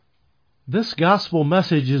This gospel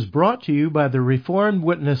message is brought to you by the Reformed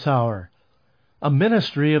Witness Hour, a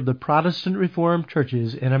ministry of the Protestant Reformed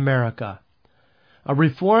churches in America, a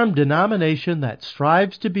Reformed denomination that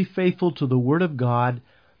strives to be faithful to the Word of God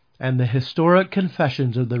and the historic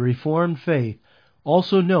confessions of the Reformed faith,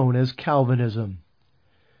 also known as Calvinism.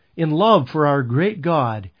 In love for our great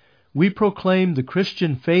God, we proclaim the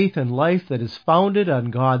Christian faith and life that is founded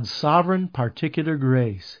on God's sovereign particular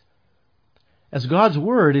grace. As God's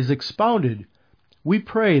Word is expounded, we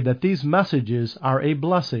pray that these messages are a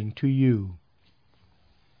blessing to you.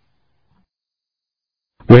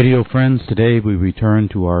 Radio friends, today we return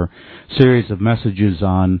to our series of messages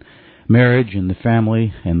on marriage and the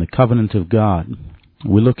family and the covenant of God.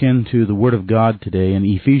 We look into the Word of God today in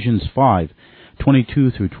Ephesians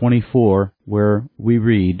 5:22 through 24, where we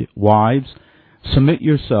read, "Wives, submit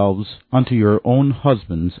yourselves unto your own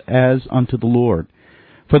husbands as unto the Lord.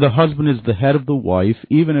 For the husband is the head of the wife,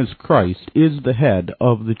 even as Christ is the head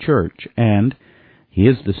of the church, and he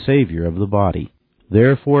is the Savior of the body.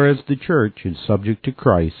 Therefore, as the church is subject to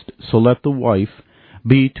Christ, so let the wife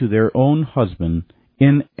be to their own husband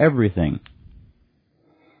in everything."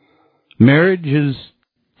 Marriage is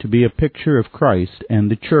to be a picture of Christ and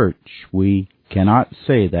the church. We cannot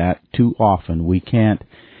say that too often. We can't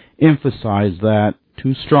emphasize that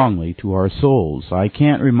too strongly to our souls. I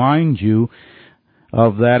can't remind you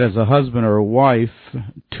of that as a husband or a wife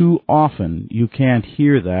too often. You can't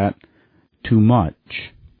hear that too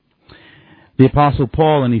much. The Apostle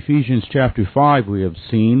Paul in Ephesians chapter 5, we have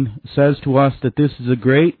seen, says to us that this is a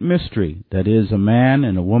great mystery, that is, a man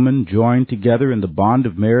and a woman joined together in the bond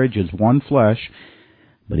of marriage as one flesh.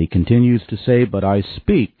 But he continues to say, "But I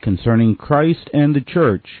speak concerning Christ and the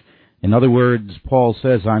church." In other words, Paul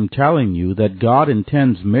says, I'm telling you that God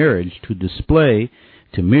intends marriage to display,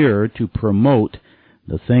 to mirror, to promote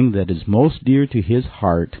the thing that is most dear to his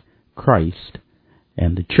heart, Christ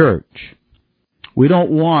and the church. We don't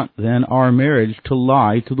want, then, our marriage to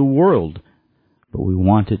lie to the world, but we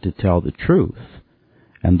want it to tell the truth.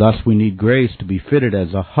 And thus we need grace to be fitted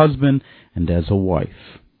as a husband and as a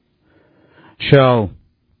wife. Shall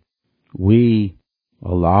we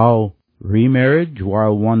allow remarriage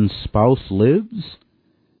while one spouse lives?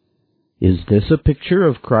 Is this a picture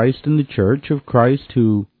of Christ in the church, of Christ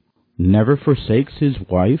who never forsakes his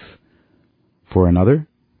wife for another?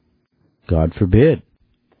 God forbid.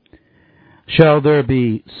 Shall there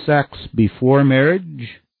be sex before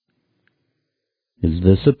marriage? Is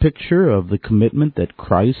this a picture of the commitment that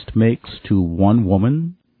Christ makes to one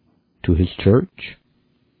woman, to his church?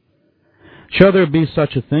 Shall there be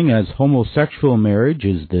such a thing as homosexual marriage?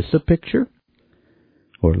 Is this a picture?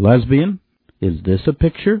 Or lesbian? Is this a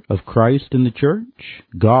picture of Christ in the church?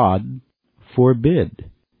 God forbid.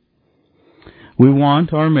 We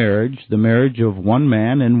want our marriage, the marriage of one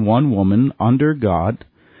man and one woman under God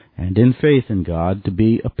and in faith in God, to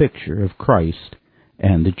be a picture of Christ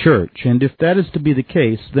and the church. And if that is to be the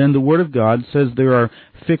case, then the Word of God says there are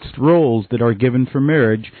fixed roles that are given for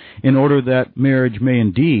marriage in order that marriage may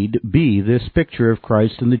indeed be this picture of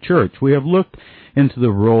Christ and the church. We have looked into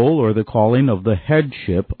the role or the calling of the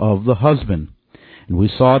headship of the husband. And we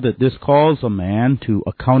saw that this calls a man to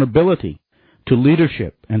accountability, to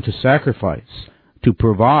leadership, and to sacrifice, to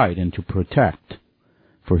provide and to protect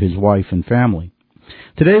for his wife and family.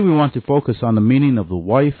 Today we want to focus on the meaning of the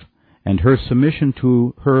wife and her submission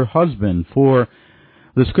to her husband, for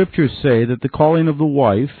the Scriptures say that the calling of the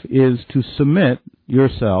wife is to submit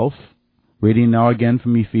yourself, reading now again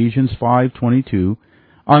from Ephesians 5:22,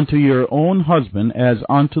 unto your own husband as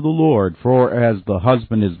unto the Lord. For as the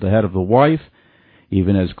husband is the head of the wife,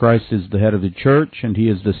 even as Christ is the head of the church, and he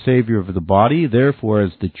is the Savior of the body, therefore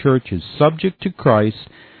as the church is subject to Christ,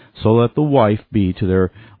 so let the wife be to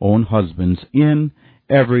their own husbands in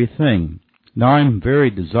everything. Now I'm very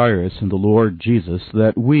desirous in the Lord Jesus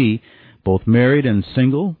that we, both married and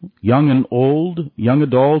single, young and old, young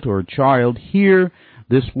adult or child, hear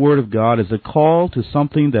this Word of God as a call to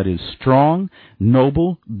something that is strong,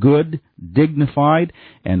 noble, good, dignified,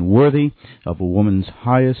 and worthy of a woman's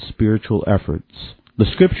highest spiritual efforts. The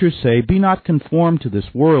Scriptures say, "Be not conformed to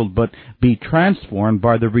this world, but be transformed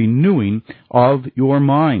by the renewing of your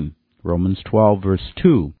mind." Romans 12, verse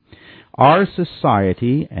 2. Our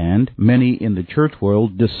society and many in the church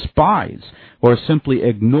world despise or simply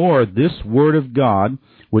ignore this Word of God,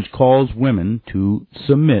 which calls women to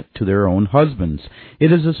submit to their own husbands.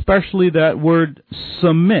 It is especially that word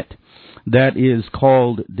submit that is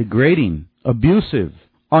called degrading, abusive,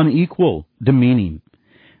 unequal, demeaning.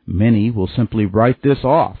 Many will simply write this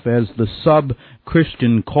off as the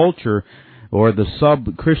sub-Christian culture or the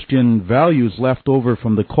sub-Christian values left over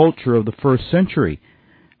from the culture of the first century.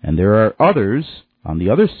 And there are others on the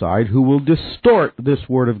other side who will distort this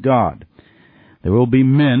Word of God. There will be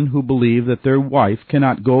men who believe that their wife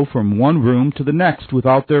cannot go from one room to the next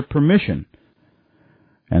without their permission,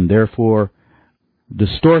 and therefore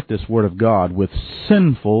distort this Word of God with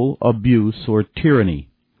sinful abuse or tyranny.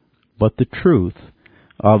 But the truth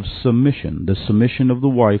of submission, the submission of the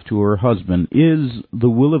wife to her husband, is the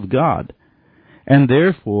will of God, and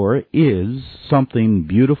therefore is something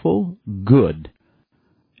beautiful, good,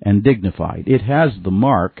 and dignified. It has the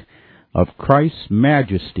mark of Christ's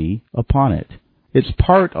majesty upon it. It's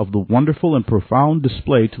part of the wonderful and profound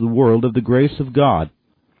display to the world of the grace of God.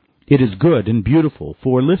 It is good and beautiful,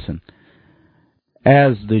 for listen,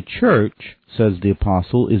 as the church, says the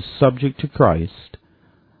apostle, is subject to Christ,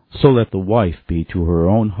 so let the wife be to her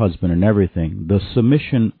own husband in everything. The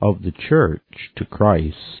submission of the church to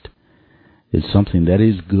Christ is something that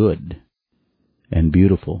is good and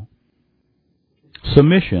beautiful.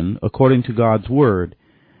 Submission, according to God's Word,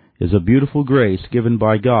 is a beautiful grace given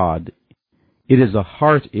by God. It is a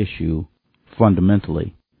heart issue,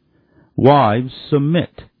 fundamentally. Wives,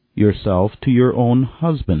 submit yourself to your own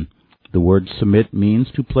husband. The word submit means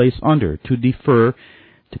to place under, to defer,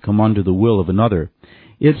 to come under the will of another.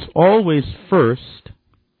 It's always first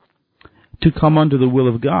to come under the will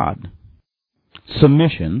of God.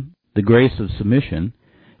 Submission, the grace of submission,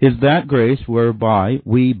 is that grace whereby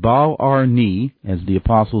we bow our knee, as the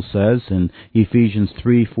apostle says in Ephesians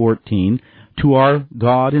 3:14, to our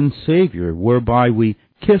God and Savior, whereby we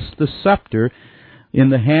kiss the scepter in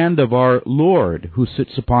the hand of our Lord, who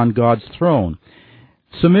sits upon God's throne.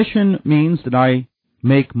 Submission means that I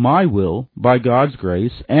make my will, by God's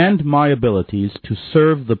grace, and my abilities to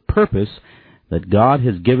serve the purpose that God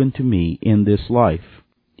has given to me in this life.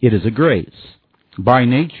 It is a grace. By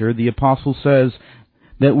nature, the apostle says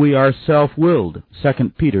that we are self-willed, 2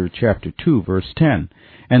 Peter chapter 2, verse 10.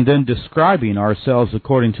 And then describing ourselves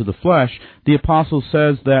according to the flesh, the apostle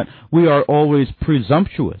says that we are always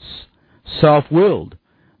presumptuous, self-willed.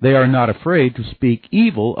 They are not afraid to speak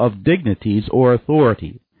evil of dignities or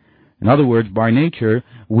authority. In other words, by nature,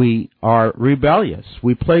 we are rebellious.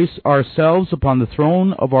 We place ourselves upon the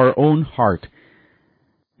throne of our own heart.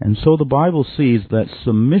 And so the Bible sees that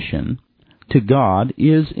submission to God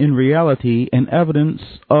is in reality an evidence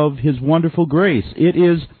of His wonderful grace. It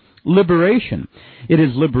is liberation. It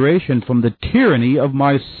is liberation from the tyranny of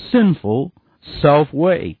my sinful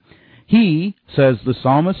self-way. He, says the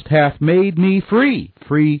psalmist, hath made me free,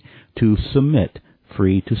 free to submit,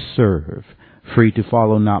 free to serve, free to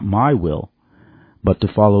follow not my will, but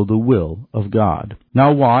to follow the will of God.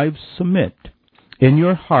 Now, wives, submit. In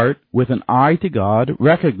your heart, with an eye to God,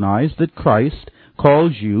 recognize that Christ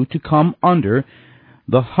calls you to come under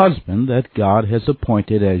the husband that God has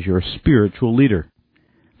appointed as your spiritual leader.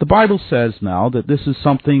 The Bible says now that this is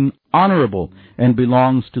something honorable and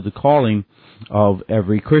belongs to the calling of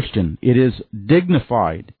every Christian. It is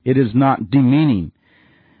dignified. It is not demeaning.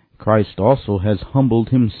 Christ also has humbled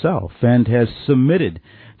Himself and has submitted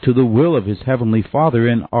to the will of His heavenly Father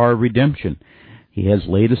in our redemption. He has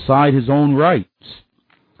laid aside His own rights.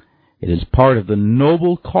 It is part of the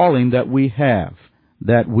noble calling that we have,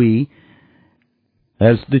 that we,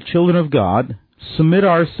 as the children of God, submit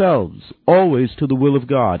ourselves always to the will of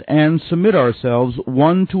God, and submit ourselves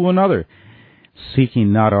one to another,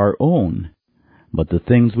 seeking not our own, but the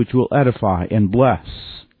things which will edify and bless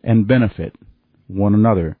and benefit one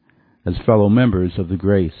another as fellow members of the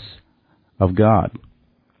grace of God.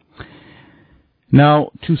 Now,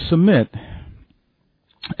 to submit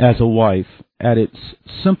as a wife, at its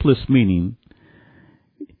simplest meaning,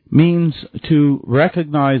 means to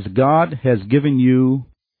recognize God has given you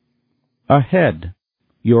a head,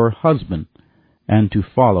 your husband, and to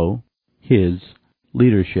follow His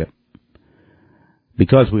leadership.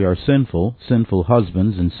 Because we are sinful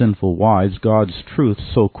husbands and sinful wives, God's truth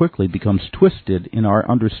so quickly becomes twisted in our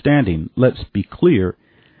understanding. Let's be clear,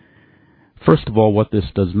 first of all, what this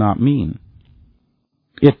does not mean.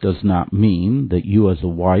 It does not mean that you as a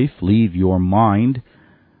wife leave your mind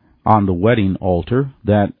on the wedding altar,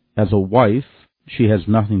 that as a wife she has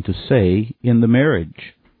nothing to say in the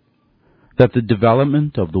marriage, that the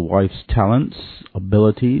development of the wife's talents,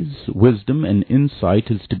 abilities, wisdom, and insight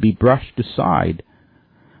is to be brushed aside,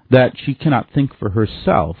 that she cannot think for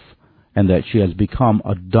herself, and that she has become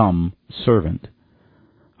a dumb servant.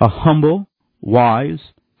 A humble, wise,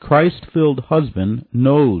 Christ-filled husband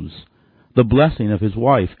knows the blessing of his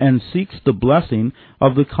wife and seeks the blessing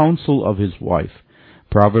of the counsel of his wife.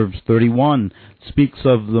 Proverbs 31 speaks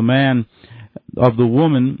of the man, of the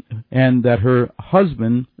woman, and that her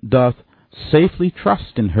husband doth safely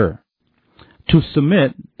trust in her. To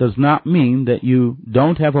submit does not mean that you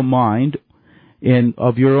don't have a mind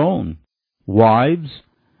of your own. Wives,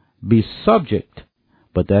 be subject,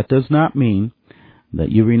 but that does not mean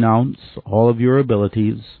that you renounce all of your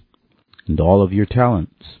abilities and all of your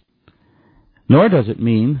talents. Nor does it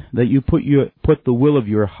mean that you put the will of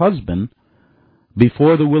your husband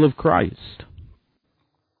before the will of Christ.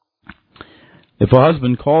 If a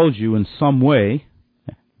husband calls you in some way,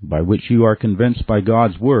 by which you are convinced by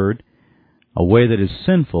God's word, a way that is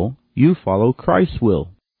sinful, you follow Christ's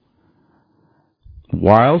will.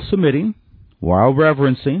 While submitting, while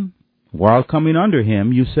reverencing, while coming under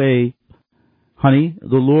him, you say, honey,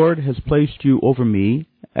 the Lord has placed you over me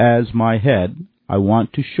as my head. I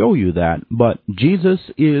want to show you that, but Jesus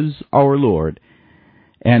is our Lord.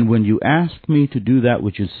 And when you ask me to do that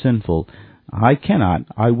which is sinful, I cannot,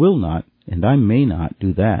 I will not, and I may not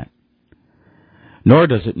do that. Nor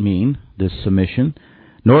does it mean, this submission,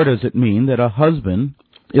 nor does it mean that a husband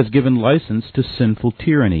is given license to sinful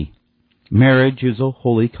tyranny. Marriage is a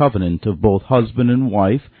holy covenant of both husband and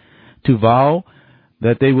wife to vow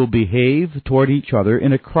that they will behave toward each other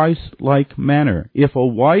in a Christ-like manner. If a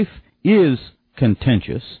wife is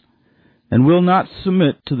contentious and will not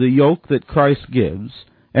submit to the yoke that Christ gives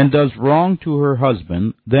and does wrong to her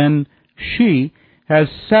husband, then she has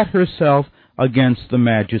set herself against the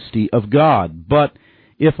majesty of God. But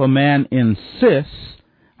if a man insists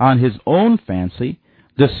on his own fancy,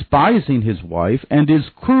 despising his wife, and is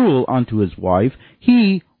cruel unto his wife,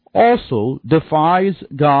 he also defies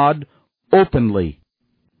God openly.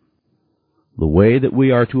 The way that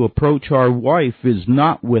we are to approach our wife is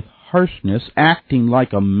not with harshness, acting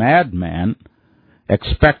like a madman,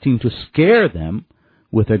 expecting to scare them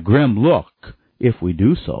with a grim look. If we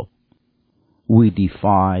do so, we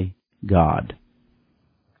defy God.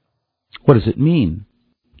 What does it mean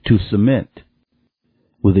to submit?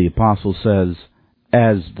 Well, the apostle says,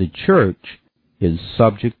 as the church is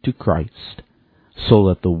subject to Christ, so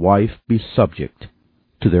let the wife be subject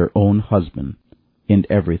to their own husband in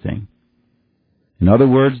everything. In other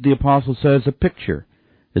words, the apostle says a picture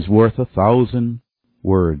is worth 1,000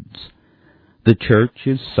 words. The church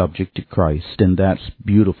is subject to Christ, and that's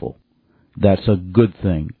beautiful. That's a good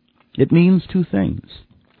thing. It means two things.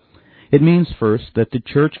 It means first that the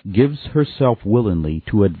church gives herself willingly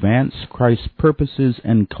to advance Christ's purposes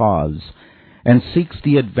and cause, and seeks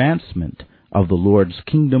the advancement of the Lord's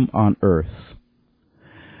kingdom on earth.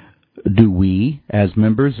 Do we, as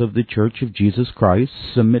members of the Church of Jesus Christ,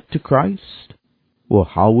 submit to Christ? Well,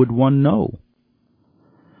 how would one know?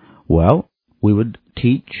 Well, we would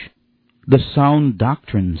teach the sound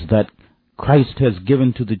doctrines that Christ has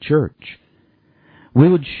given to the church. We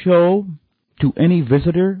would show to any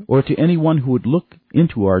visitor or to anyone who would look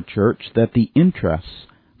into our church that the interests,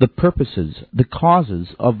 the purposes, the causes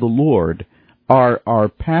of the Lord are our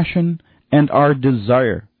passion and our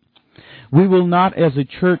desire. We will not as a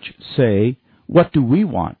church say, what do we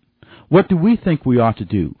want? What do we think we ought to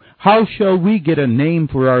do? How shall we get a name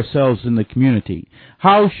for ourselves in the community?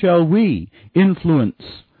 How shall we influence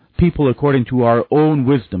people according to our own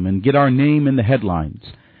wisdom and get our name in the headlines?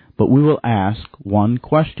 But we will ask one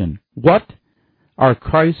question. What are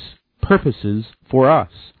Christ's purposes for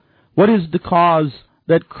us? What is the cause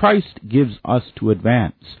that Christ gives us to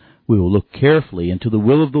advance? We will look carefully into the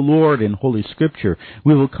will of the Lord in Holy Scripture.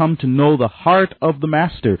 We will come to know the heart of the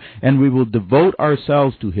Master, and we will devote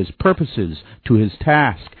ourselves to His purposes, to His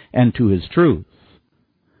task, and to His truth.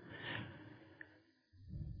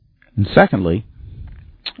 And secondly,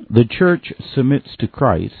 the church submits to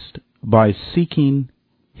Christ by seeking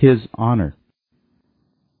His honor.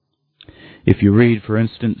 If you read, for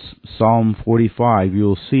instance, Psalm 45, you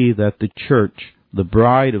will see that the church, the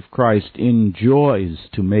bride of Christ, enjoys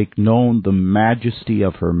to make known the majesty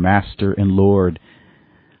of her Master and Lord.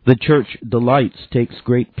 The church delights, takes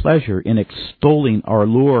great pleasure in extolling our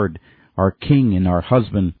Lord, our King, and our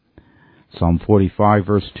husband. Psalm 45,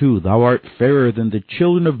 verse 2, Thou art fairer than the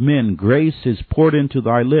children of men, grace is poured into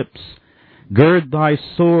thy lips. Gird thy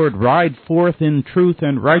sword, ride forth in truth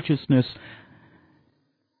and righteousness.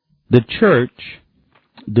 The church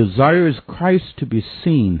desires Christ to be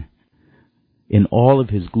seen in all of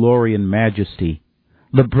His glory and majesty.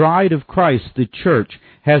 The bride of Christ, the church,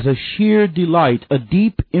 has a sheer delight, a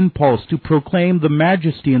deep impulse to proclaim the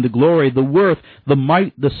majesty and the glory, the worth, the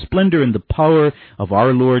might, the splendor, and the power of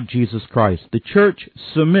our Lord Jesus Christ. The church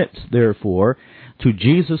submits, therefore, to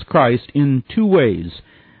Jesus Christ in two ways.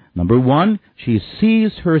 Number one, she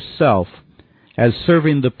sees herself as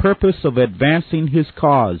serving the purpose of advancing His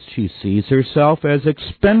cause. She sees herself as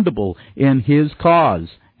expendable in His cause.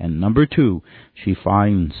 And number two, she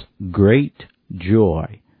finds great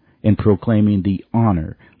joy in proclaiming the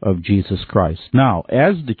honor of Jesus Christ. Now,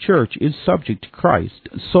 as the church is subject to Christ,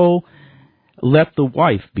 so let the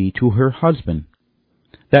wife be to her husband.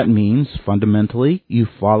 That means, fundamentally, you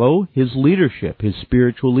follow his leadership, his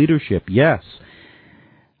spiritual leadership, yes.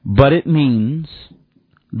 But it means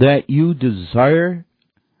that you desire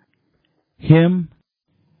him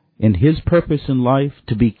and his purpose in life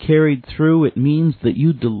to be carried through. It means that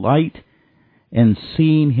you delight in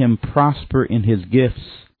seeing him prosper in his gifts.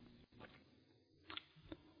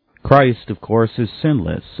 Christ, of course, is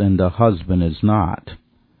sinless, and the husband is not.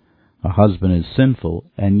 A husband is sinful,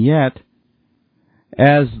 and yet,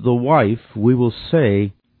 as the wife, we will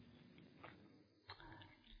say,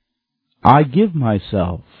 I give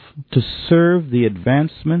myself to serve the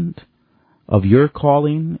advancement of your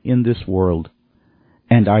calling in this world,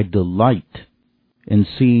 and I delight in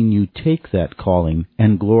seeing you take that calling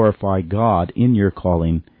and glorify God in your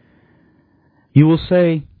calling. You will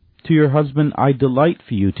say to your husband, I delight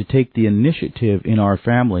for you to take the initiative in our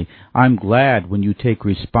family. I'm glad when you take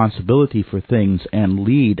responsibility for things and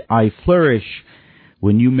lead. I flourish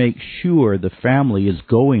when you make sure the family is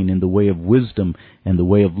going in the way of wisdom and the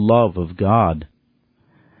way of love of God.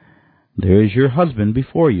 There is your husband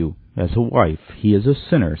before you as a wife. He is a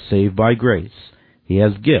sinner saved by grace. He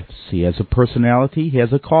has gifts. He has a personality. He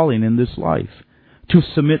has a calling in this life. To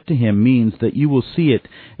submit to him means that you will see it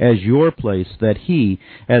as your place, that he,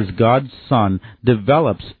 as God's son,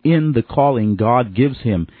 develops in the calling God gives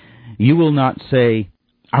him. You will not say,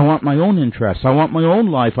 I want my own interests, I want my own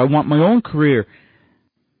life, I want my own career.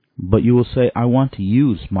 But you will say, I want to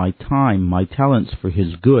use my time, my talents for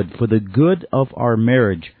his good, for the good of our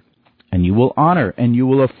marriage. And you will honor and you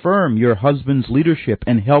will affirm your husband's leadership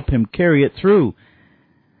and help him carry it through.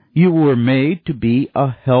 You were made to be a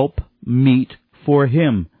help meet for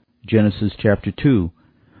him, Genesis chapter 2.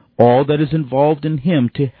 All that is involved in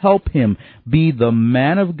him to help him be the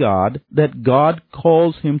man of God that God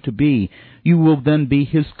calls him to be. You will then be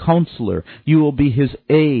his counselor. You will be his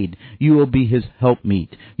aid. You will be his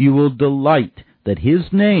helpmeet. You will delight that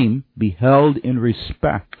his name be held in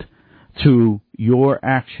respect through your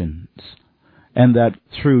actions, and that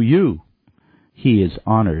through you he is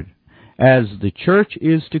honored. As the church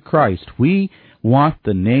is to Christ, we want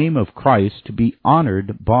the name of Christ to be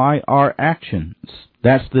honored by our actions.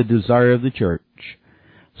 That's the desire of the church.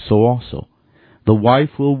 So also, the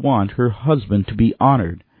wife will want her husband to be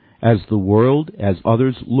honored as the world, as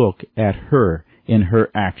others look at her in her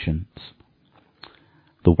actions.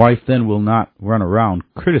 The wife then will not run around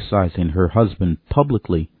criticizing her husband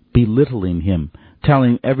publicly, belittling him,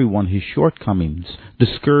 telling everyone his shortcomings,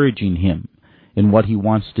 discouraging him in what he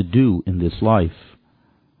wants to do in this life.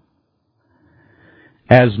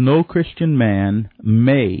 As no Christian man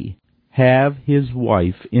may have his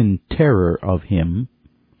wife in terror of him,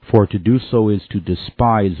 for to do so is to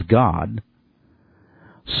despise God,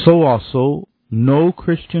 so also no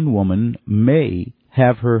Christian woman may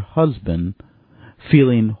have her husband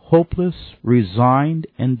feeling hopeless, resigned,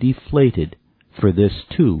 and deflated, for this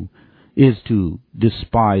too is to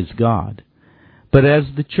despise God. But as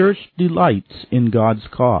the church delights in God's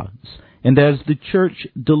cause, and as the church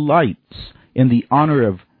delights in the honor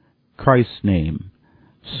of Christ's name,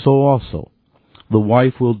 so also the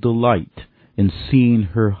wife will delight in seeing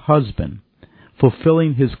her husband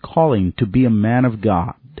fulfilling his calling to be a man of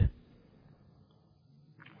God.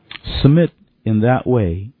 Submit in that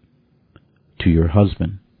way to your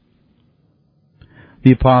husband.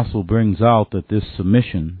 The apostle brings out that this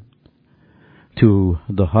submission to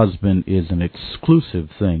the husband is an exclusive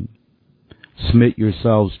thing. Submit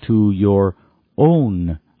yourselves to your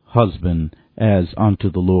own husband as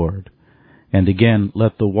unto the Lord. And again,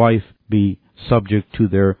 let the wife be subject to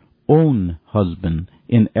their own husband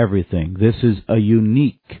in everything. This is a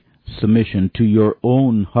unique submission to your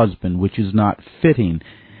own husband, which is not fitting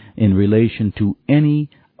in relation to any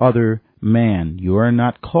other man. You are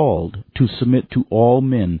not called to submit to all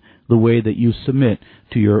men the way that you submit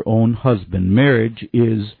to your own husband. Marriage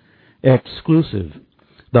is exclusive.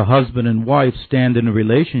 The husband and wife stand in a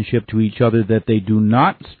relationship to each other that they do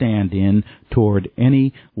not stand in toward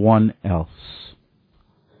anyone else.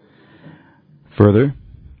 Further,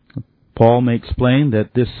 Paul makes plain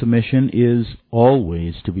that this submission is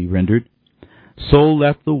always to be rendered. So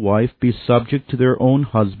let the wife be subject to their own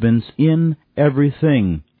husbands in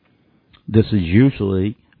everything. This is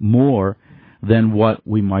usually more than what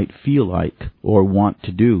we might feel like or want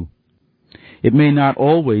to do. It may not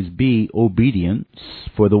always be obedience,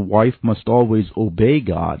 for the wife must always obey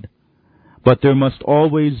God, but there must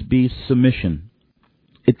always be submission.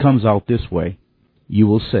 It comes out this way. You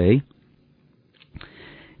will say,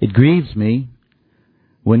 it grieves me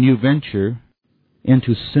when you venture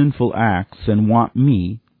into sinful acts and want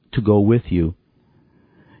me to go with you.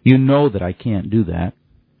 You know that I can't do that.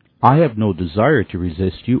 I have no desire to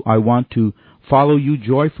resist you. I want to follow you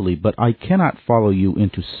joyfully, but I cannot follow you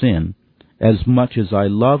into sin, as much as I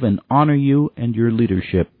love and honor you and your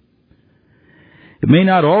leadership. It may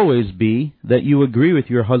not always be that you agree with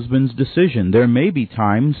your husband's decision. There may be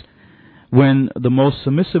times when the most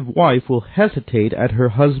submissive wife will hesitate at her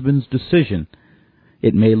husband's decision.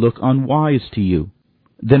 It may look unwise to you.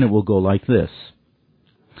 Then it will go like this.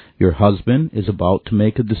 Your husband is about to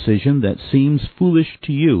make a decision that seems foolish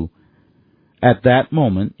to you. At that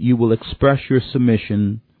moment, you will express your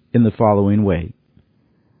submission in the following way.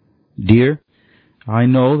 Dear, I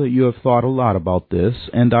know that you have thought a lot about this,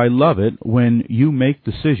 and I love it when you make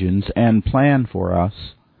decisions and plan for us.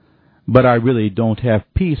 But I really don't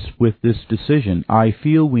have peace with this decision. I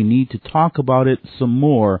feel we need to talk about it some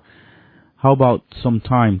more. How about some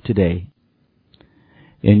time today?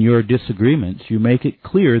 In your disagreements, you make it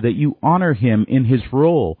clear that you honor him in his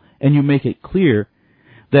role, and you make it clear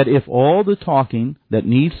that if all the talking that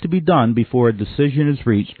needs to be done before a decision is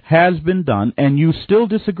reached has been done, and you still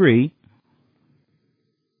disagree,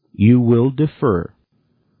 you will defer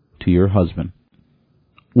to your husband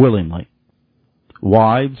willingly.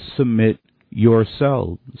 Wives, submit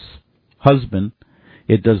yourselves. Husband,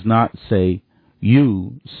 it does not say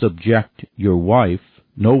you subject your wife.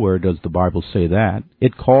 Nowhere does the Bible say that.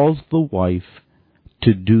 It calls the wife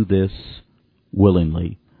to do this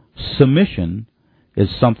willingly. Submission is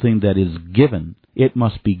something that is given. It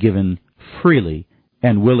must be given freely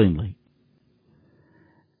and willingly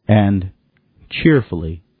and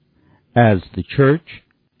cheerfully, as the church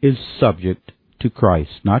is subject to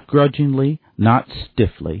Christ, not grudgingly, not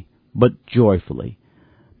stiffly, but joyfully,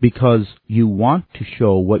 because you want to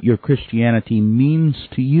show what your Christianity means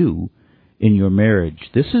to you in your marriage.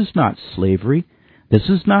 This is not slavery. This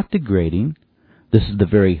is not degrading. This is the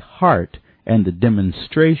very heart and the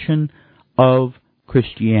demonstration of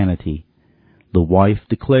Christianity. The wife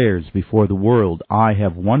declares before the world, I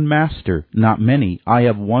have one master, not many. I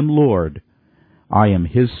have one Lord. I am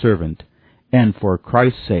his servant, and for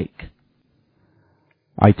Christ's sake,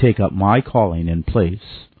 I take up my calling in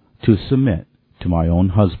place to submit to my own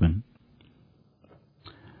husband.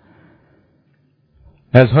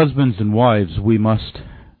 As husbands and wives, we must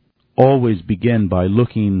always begin by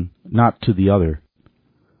looking not to the other,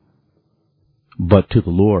 but to the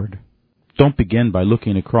Lord. Don't begin by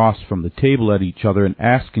looking across from the table at each other and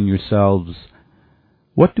asking yourselves,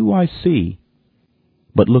 what do I see?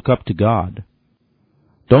 But look up to God.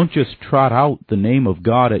 Don't just trot out the name of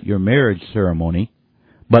God at your marriage ceremony,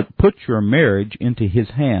 but put your marriage into his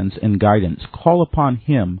hands and guidance. Call upon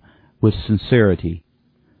him with sincerity.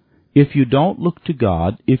 If you don't look to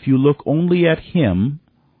God, if you look only at him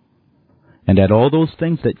and at all those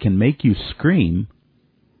things that can make you scream,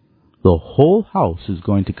 the whole house is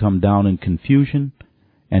going to come down in confusion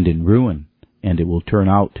and in ruin, and it will turn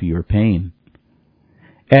out to your pain.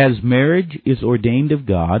 As marriage is ordained of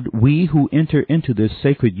God, we who enter into this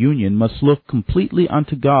sacred union must look completely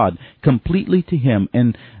unto God, completely to him,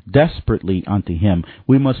 and desperately unto him.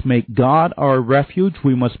 We must make God our refuge.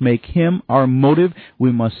 We must make him our motive.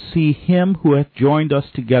 We must see him who hath joined us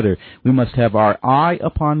together. We must have our eye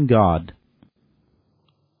upon God.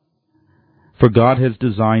 For God has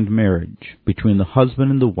designed marriage between the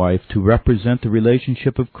husband and the wife to represent the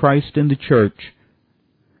relationship of Christ in the church.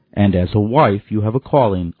 And as a wife, you have a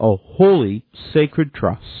calling, a holy, sacred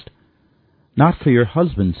trust, not for your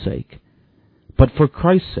husband's sake, but for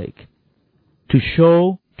Christ's sake, to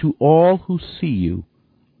show to all who see you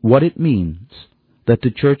what it means that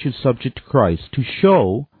the church is subject to Christ, to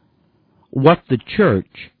show what the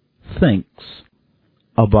church thinks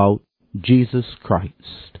about Jesus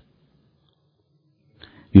Christ.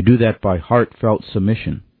 You do that by heartfelt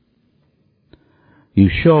submission. You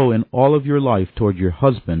show in all of your life toward your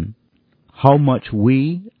husband how much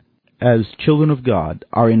we, as children of God,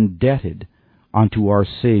 are indebted unto our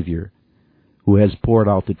Savior, who has poured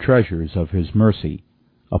out the treasures of his mercy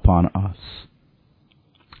upon us.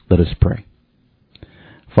 Let us pray.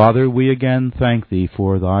 Father, we again thank thee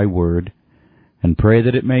for thy word, and pray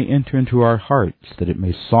that it may enter into our hearts, that it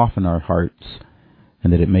may soften our hearts,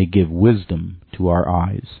 and that it may give wisdom to our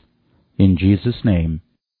eyes. In Jesus' name,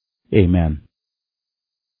 amen.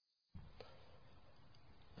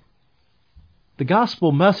 The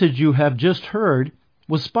gospel message you have just heard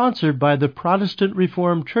was sponsored by the Protestant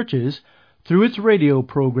Reformed Churches through its radio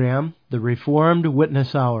program, The Reformed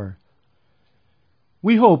Witness Hour.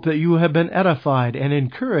 We hope that you have been edified and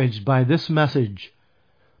encouraged by this message.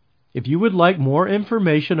 If you would like more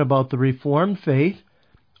information about the Reformed faith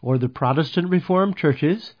or the Protestant Reformed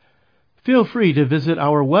churches, feel free to visit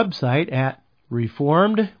our website at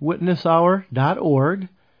reformedwitnesshour.org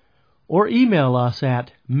or email us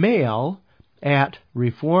at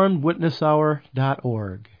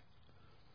mail@reformedwitnesshour.org.